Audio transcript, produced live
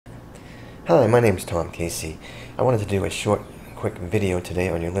Hi, my name is Tom Casey. I wanted to do a short, quick video today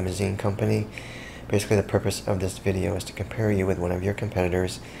on your limousine company. Basically, the purpose of this video is to compare you with one of your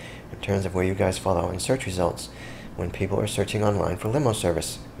competitors in terms of where you guys fall out in search results when people are searching online for limo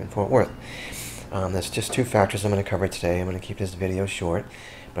service in Fort Worth. There's just two factors I'm going to cover today. I'm going to keep this video short,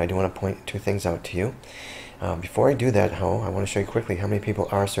 but I do want to point two things out to you. Before I do that, I want to show you quickly how many people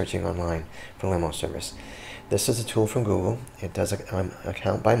are searching online for limo service. This is a tool from Google. It does a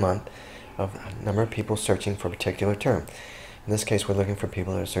count by month of a number of people searching for a particular term. In this case, we're looking for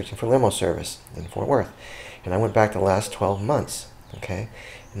people that are searching for limo service in Fort Worth. And I went back the last 12 months, okay?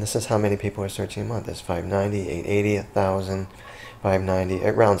 And this is how many people are searching a month. There's 590, 880, 1,000, 590.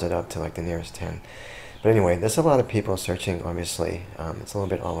 It rounds it up to like the nearest 10. But anyway, there's a lot of people searching, obviously. It's a little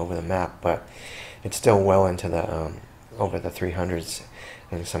bit all over the map, but it's still well into the over the 300s.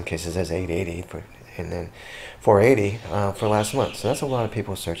 In some cases, there's 880, and then 480 for last month. So that's a lot of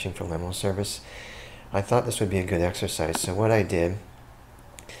people searching for limo service. I thought this would be a good exercise. So what I did,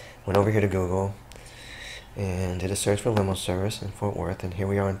 went over here to Google and did a search for limo service in Fort Worth, and here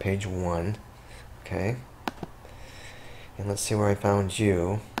we are on page 1. Okay. And let's see where I found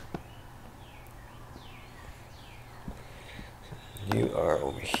you. You are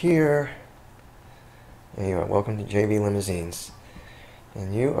over here. And you are welcome to JV Limousines.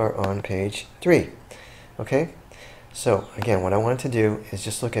 And you are on page 3. Okay? So, again, what I wanted to do is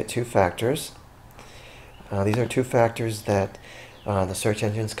just look at two factors. These are two factors that the search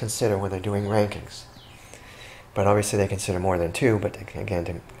engines consider when they're doing rankings. But obviously they consider more than two, but again,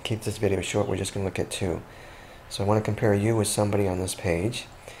 to keep this video short, we're just going to look at two. So I want to compare you with somebody on this page.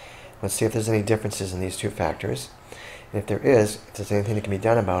 Let's see if there's any differences in these two factors. And if there is, if there's anything that can be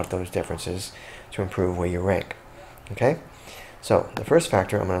done about those differences to improve where you rank. Okay? So the first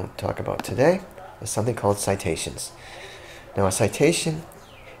factor I'm going to talk about today is something called citations. Now, a citation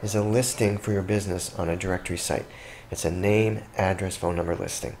is a listing for your business on a directory site. It's a name, address, phone number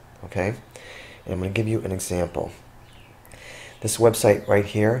listing. Okay? And I'm going to give you an example. This website right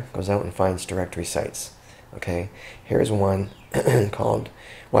here goes out and finds directory sites. Okay? Here's one called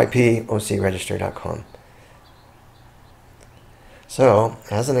ypocregister.com. So,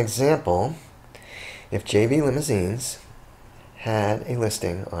 as an example, if JV Limousines had a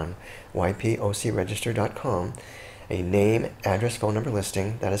listing on ypocregister.com, a name, address, phone number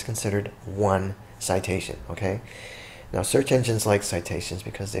listing, that is considered one citation, okay? Now, search engines like citations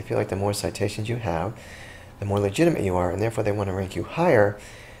because they feel like the more citations you have, the more legitimate you are, and therefore they want to rank you higher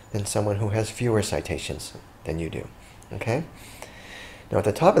than someone who has fewer citations than you do, okay? Now, at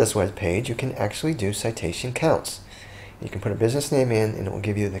the top of this web page, you can actually do citation counts. You can put a business name in, and it will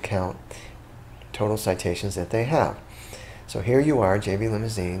give you the count, total citations that they have. So here you are, JV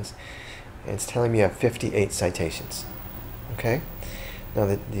Limousines, and it's telling me you have 58 citations. Okay? Now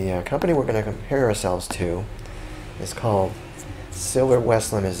the company we're going to compare ourselves to is called Silver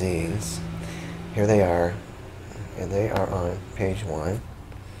West Limousines. Here they are, and they are on page 1.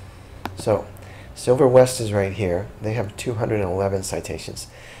 So Silver West is right here. They have 211 citations,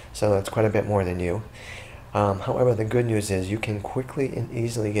 so that's quite a bit more than you. However, the good news is you can quickly and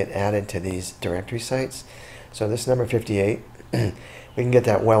easily get added to these directory sites. So this number 58, we can get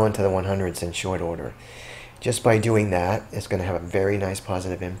that well into the 100s in short order. Just by doing that, it's going to have a very nice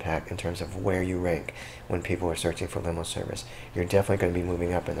positive impact in terms of where you rank when people are searching for limo service. You're definitely going to be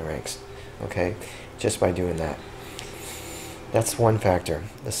moving up in the ranks, okay, just by doing that. That's one factor.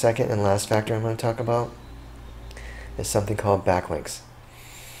 The second and last factor I'm going to talk about is something called backlinks.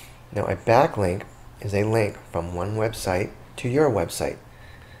 Now, a backlink is a link from one website to your website.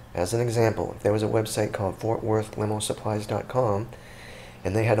 As an example, if there was a website called FortWorthLimoSupplies.com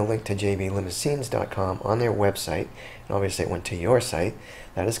and they had a link to JVLimousines.com on their website, and obviously it went to your site,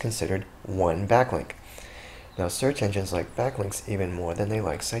 that is considered one backlink. Now, search engines like backlinks even more than they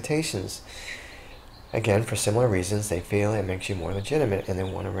like citations. Again, for similar reasons, they feel it makes you more legitimate and they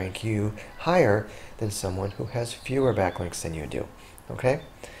want to rank you higher than someone who has fewer backlinks than you do. Okay?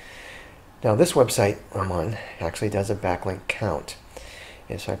 Now, this website I'm on actually does a backlink count.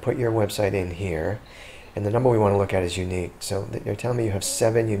 And so I put your website in here, and the number we want to look at is unique. So they're telling me you have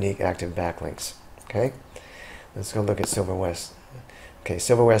 7 unique active backlinks. Okay? Let's go look at Silver West. Okay,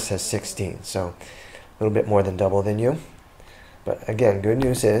 Silver West has 16, so a little bit more than double than you. But again, good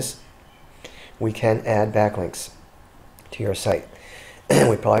news is we can add backlinks to your site.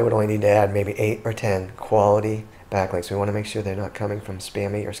 We probably would only need to add maybe 8 or 10 quality backlinks. We want to make sure they're not coming from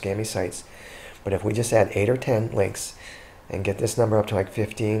spammy or scammy sites. But if we just add 8 or 10 links and get this number up to like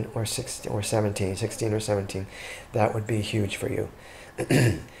 15 or 16 or 17, that would be huge for you.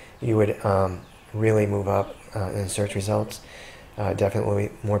 You would really move up in search results.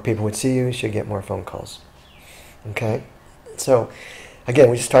 definitely more people would see you. You should get more phone calls. Okay? So, again,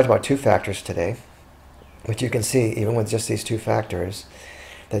 we just talked about 2 factors today. But you can see, even with just these 2 factors,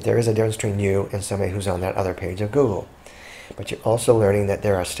 that there is a difference between you and somebody who's on that other page of Google. But you're also learning that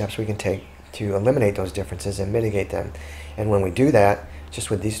there are steps we can take to eliminate those differences and mitigate them. And when we do that, just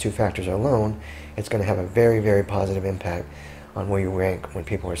with these 2 factors alone, it's going to have a very, very positive impact on where you rank when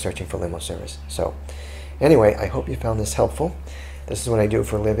people are searching for limo service. So, anyway, I hope you found this helpful. This is what I do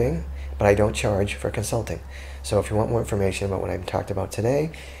for a living, but I don't charge for consulting. So if you want more information about what I've talked about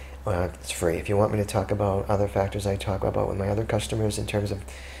today, it's free. If you want me to talk about other factors I talk about with my other customers in terms of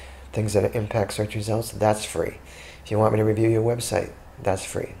things that impact search results, that's free. If you want me to review your website, that's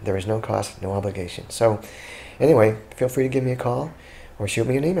free. There is no cost, no obligation. So anyway, feel free to give me a call or shoot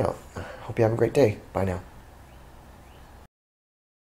me an email. Hope you have a great day. Bye now.